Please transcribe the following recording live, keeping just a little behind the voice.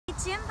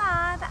Jim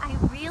Bob. I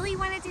really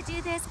wanted to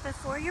do this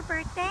before your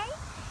birthday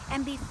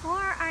and before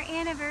our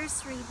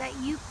anniversary, but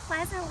you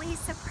pleasantly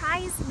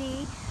surprised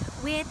me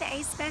with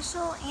a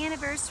special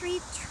anniversary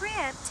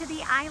trip to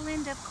the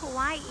island of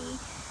Kauai.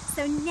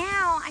 So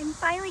now I'm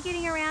finally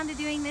getting around to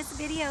doing this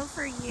video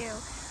for you.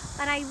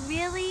 But I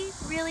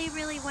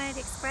really wanted to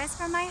express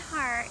from my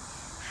heart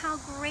how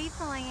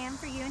grateful I am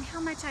for you and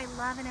how much I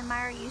love and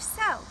admire you.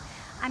 So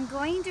I'm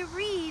going to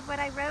read what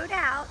I wrote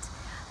out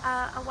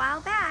a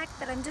while back,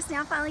 but I'm just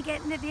now finally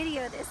getting to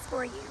video this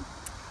for you.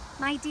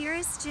 My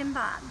dearest Jim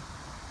Bob,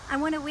 I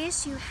want to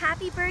wish you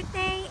happy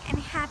birthday and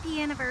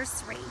happy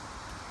anniversary.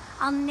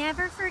 I'll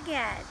never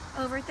forget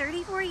over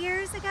 34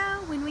 years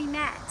ago when we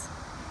met.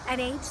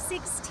 At age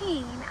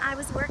 16, I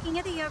was working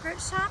at the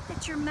yogurt shop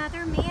that your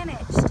mother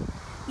managed.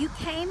 You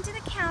came to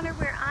the counter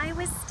where I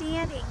was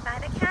standing by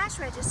the cash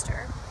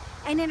register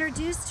and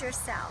introduced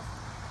yourself.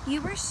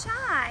 You were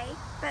shy,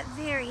 but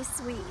very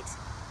sweet.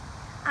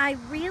 I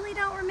really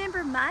don't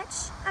remember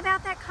much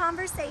about that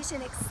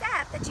conversation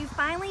except that you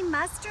finally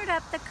mustered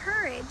up the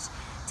courage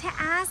to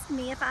ask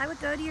me if I would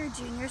go to your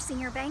junior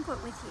senior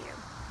banquet with you.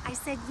 I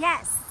said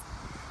yes,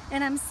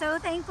 and I'm so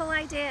thankful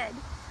I did.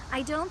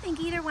 I don't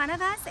think either one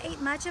of us ate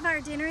much of our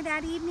dinner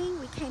that evening.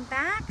 We came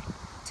back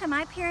to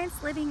my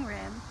parents' living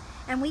room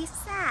and we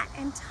sat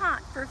and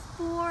talked for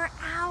 4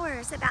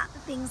 hours about the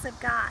things of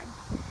God.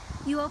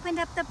 You opened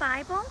up the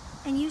Bible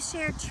and you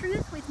shared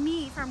truth with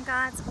me from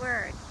God's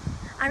Word.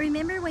 I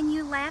remember when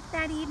you left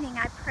that evening,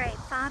 I prayed,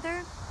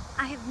 Father,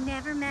 I have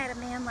never met a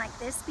man like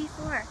this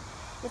before.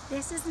 If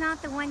this is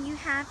not the one you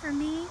have for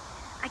me,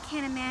 I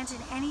can't imagine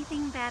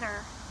anything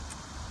better.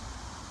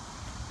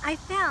 I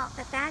felt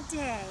that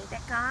day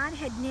that God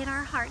had knit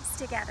our hearts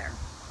together.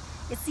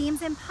 It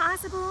seems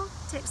impossible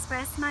to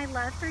express my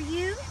love for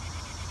you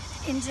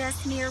in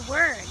just mere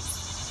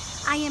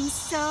words. I am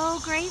so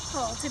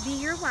grateful to be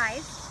your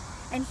wife,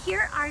 and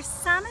here are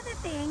some of the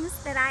things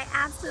that I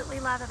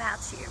absolutely love about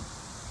you.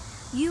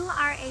 You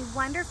are a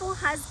wonderful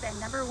husband,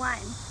 number 1.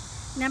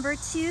 Number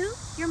 2,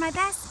 you're my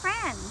best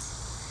friend.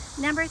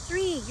 Number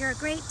 3, you're a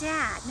great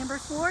dad. Number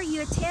 4,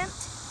 you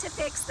attempt to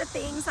fix the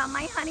things on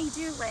my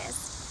honey-do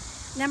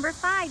list. Number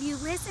 5, you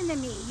listen to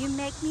me. You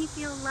make me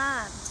feel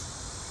loved.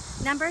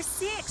 Number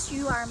 6,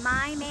 you are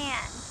my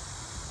man.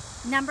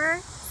 Number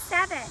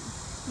 7,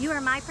 you are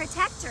my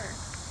protector.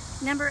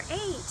 Number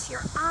 8,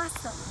 you're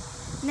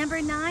awesome.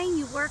 Number 9,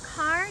 you work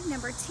hard.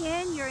 Number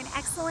 10, you're an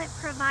excellent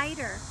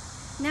provider.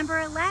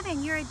 Number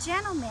 11, you're a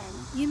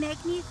gentleman. You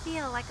make me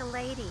feel like a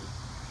lady.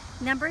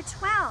 Number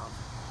 12,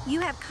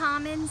 you have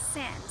common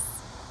sense.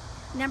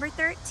 Number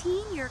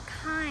 13, you're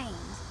kind.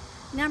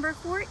 Number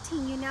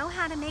 14, you know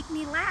how to make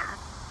me laugh.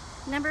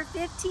 Number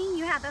 15,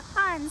 you have a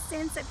fun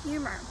sense of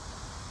humor.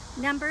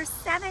 Number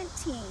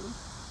 17,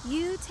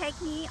 you take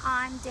me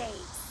on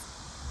dates.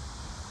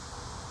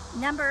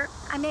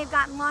 I may have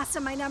gotten lost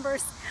on my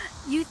numbers.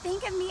 You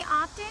think of me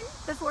often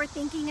before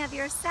thinking of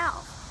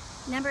yourself.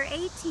 Number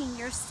 18,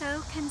 you're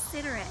so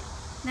considerate.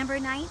 Number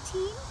 19,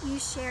 you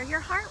share your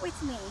heart with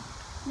me.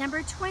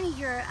 Number 20,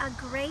 you're a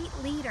great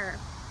leader.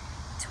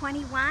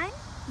 21,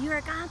 you're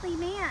a godly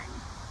man.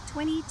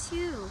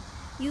 22,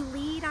 you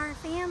lead our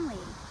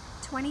family.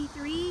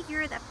 23,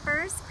 you're the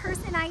first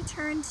person I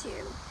turn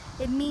to.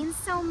 It means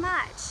so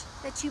much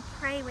that you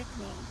pray with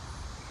me.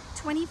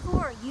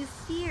 24, you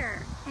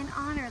fear and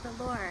honor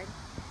the Lord.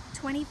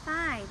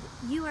 25,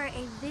 you are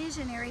a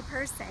visionary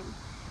person.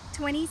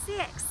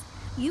 26,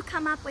 you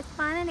come up with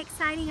fun and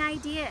exciting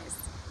ideas.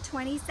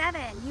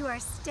 27, you are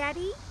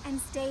steady and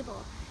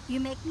stable.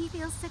 You make me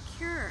feel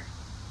secure.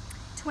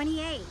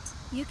 28,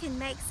 you can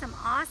make some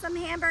awesome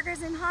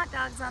hamburgers and hot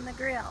dogs on the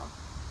grill.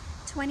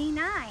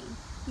 29,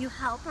 you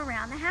help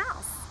around the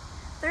house.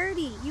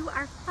 30, you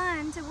are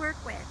fun to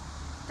work with.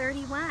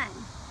 31,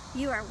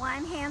 you are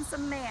one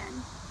handsome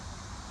man.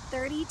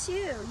 32,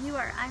 you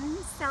are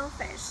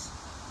unselfish.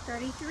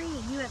 33,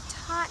 you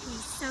have taught me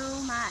so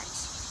much.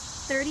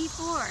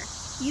 34,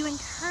 you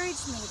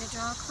encourage me to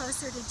draw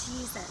closer to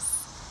Jesus.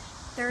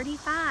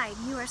 35,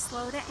 you are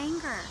slow to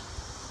anger.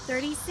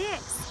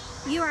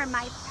 36, you are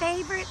my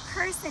favorite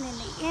person in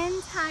the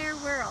entire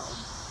world.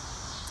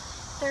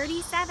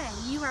 37,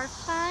 you are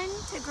fun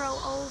to grow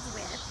old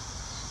with.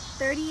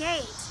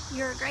 38,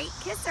 you're a great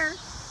kisser.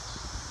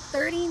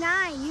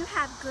 39, you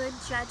have good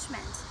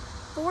judgment.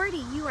 40,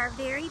 you are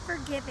very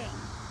forgiving.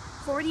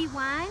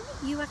 41,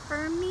 you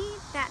affirm me.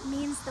 That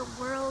means the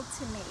world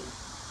to me.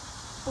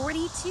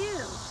 42,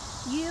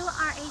 you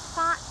are a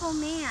thoughtful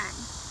man.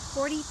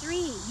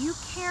 43, you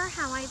care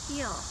how I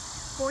feel.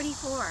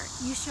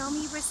 44, you show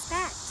me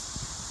respect.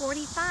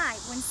 45,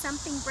 when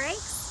something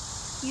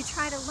breaks, you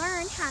try to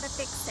learn how to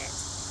fix it.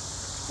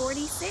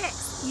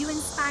 46, you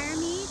inspire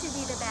me to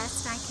be the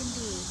best I can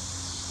be.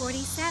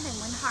 47,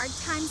 when hard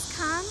times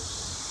come,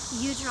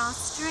 you draw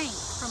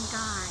strength from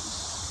God.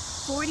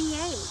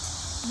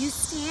 48, you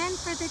stand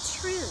for the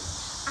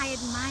truth. I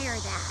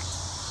admire that.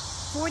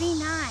 49,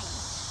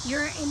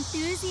 your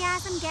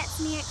enthusiasm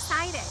gets me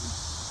excited.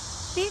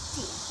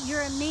 50,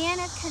 you're a man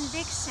of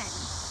conviction.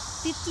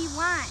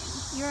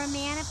 51, you're a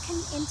man of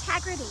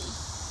integrity.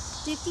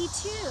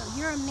 52,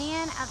 you're a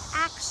man of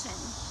action.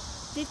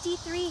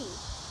 53,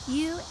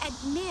 you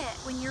admit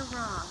when you're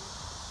wrong.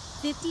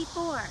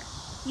 54,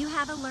 you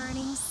have a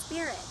learning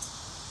spirit.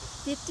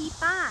 55,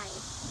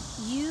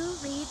 you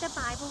read the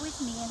Bible with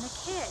me and the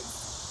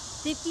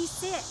kids.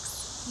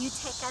 56, you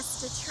take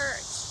us to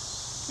church.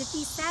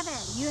 57,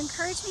 you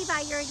encourage me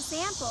by your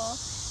example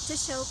to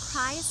show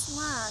Christ's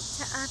love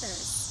to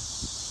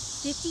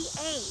others.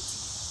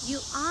 58, you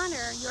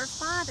honor your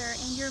father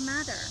and your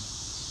mother.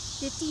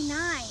 59,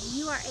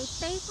 you are a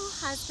faithful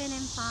husband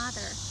and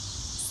father.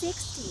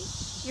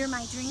 60, you're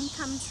my dream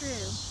come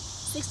true.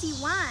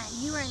 61,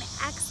 you are an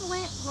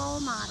excellent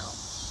role model.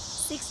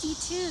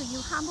 62, you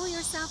humble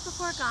yourself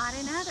before God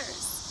and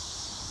others.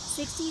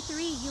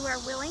 63, you are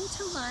willing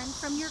to learn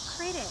from your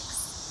critics.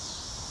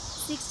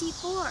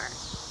 64,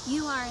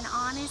 you are an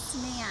honest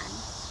man.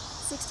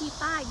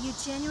 65, you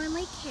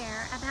genuinely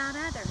care about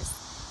others.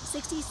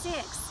 66,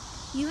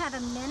 you have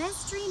a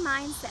ministry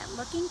mindset,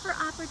 looking for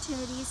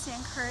opportunities to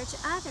encourage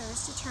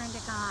others to turn to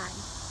God.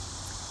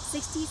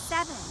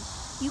 67,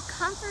 you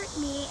comfort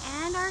me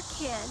and our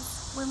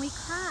kids when we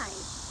cry.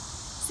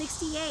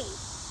 68,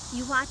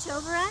 you watch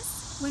over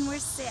us when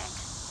we're sick.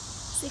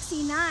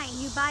 69,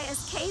 you buy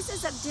us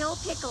cases of dill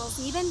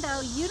pickles even though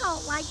you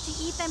don't like to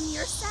eat them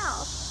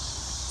yourself.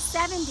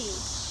 70,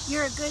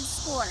 you're a good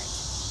sport.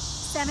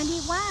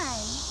 71,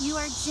 you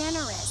are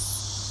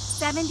generous.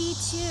 72,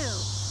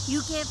 you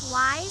give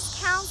wise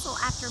counsel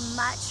after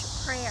much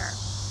prayer.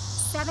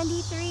 73,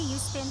 you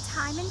spend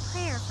time in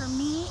prayer for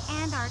me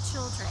and our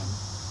children.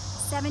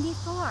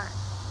 74,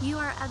 you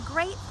are a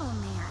grateful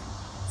man.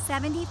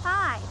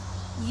 75,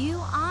 you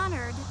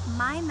honored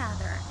my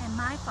mother and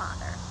my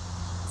father.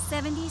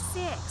 76,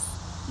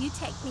 you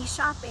take me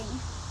shopping.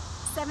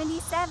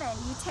 77,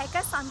 you take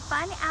us on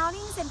fun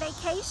outings and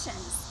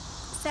vacations.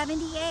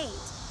 78,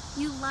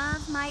 you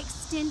love my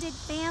extended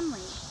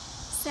family.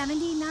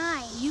 79,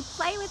 you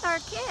play with our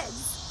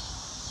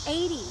kids.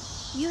 80,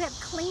 you have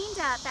cleaned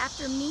up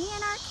after me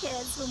and our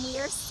kids when we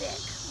are sick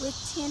with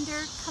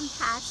tender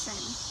compassion.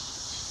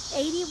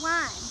 81,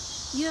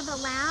 you have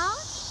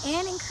allowed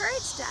and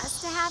encouraged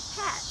us to have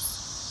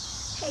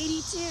pets.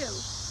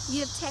 82, you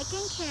have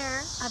taken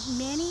care of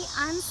many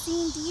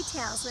unseen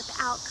details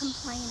without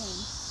complaining.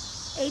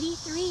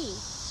 83,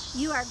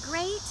 you are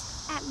great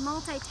at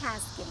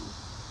multitasking.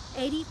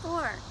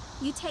 84,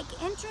 you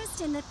take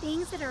interest in the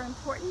things that are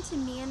important to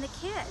me and the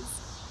kids.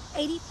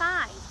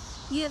 85,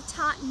 you have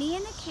taught me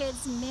and the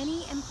kids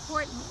many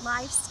important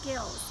life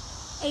skills.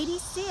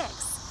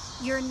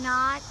 86, you're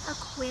not a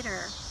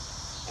quitter.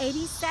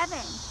 87,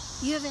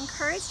 you have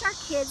encouraged our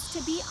kids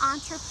to be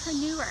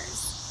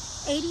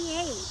entrepreneurs.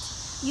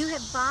 88, you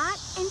have bought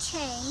and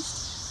changed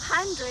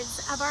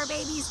hundreds of our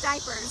babies'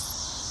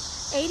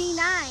 diapers. 89,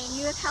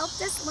 you have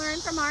helped us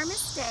learn from our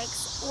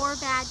mistakes or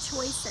bad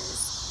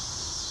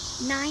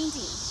choices.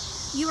 90,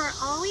 you are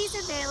always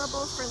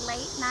available for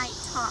late night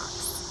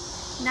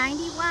talks.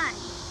 91,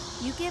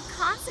 you give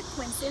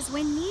consequences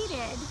when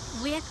needed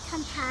with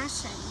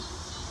compassion.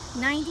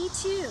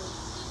 92,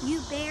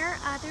 you bear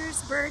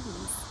others'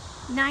 burdens.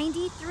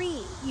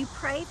 93, you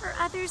pray for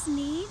others'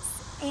 needs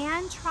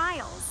and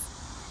trials.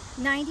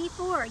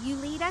 94, you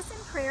lead us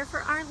in prayer for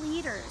our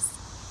leaders.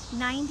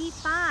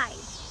 95,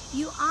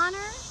 you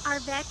honor our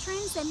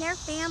veterans and their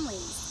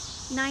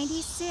families.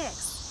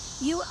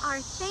 96, you are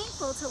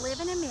thankful to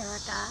live in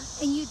America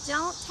and you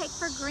don't take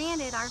for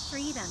granted our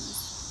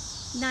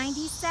freedoms.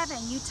 97,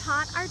 you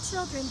taught our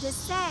children to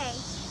say,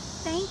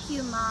 "Thank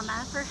you,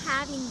 Mama, for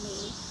having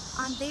me,"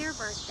 on their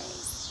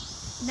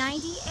birthdays.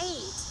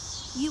 98,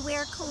 you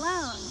wear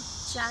cologne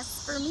just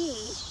for me.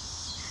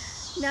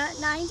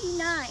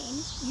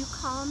 99, you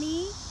call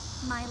me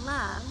my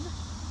love.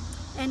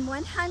 And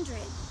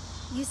 100,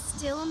 you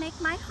still make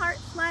my heart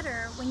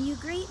flutter when you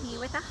greet me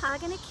with a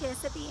hug and a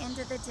kiss at the end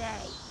of the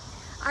day.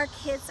 Our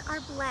kids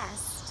are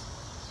blessed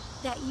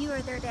that you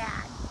are their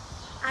dad.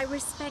 I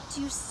respect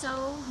you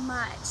so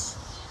much.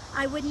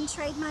 I wouldn't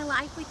trade my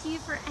life with you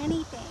for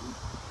anything.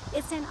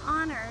 It's an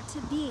honor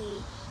to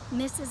be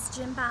Mrs.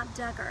 Jim Bob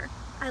Duggar.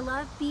 I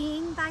love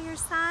being by your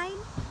side.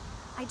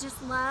 I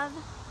just love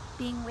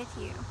being with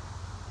you.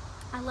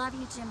 I love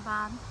you, Jim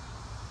Bob,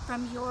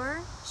 from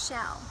your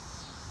shell.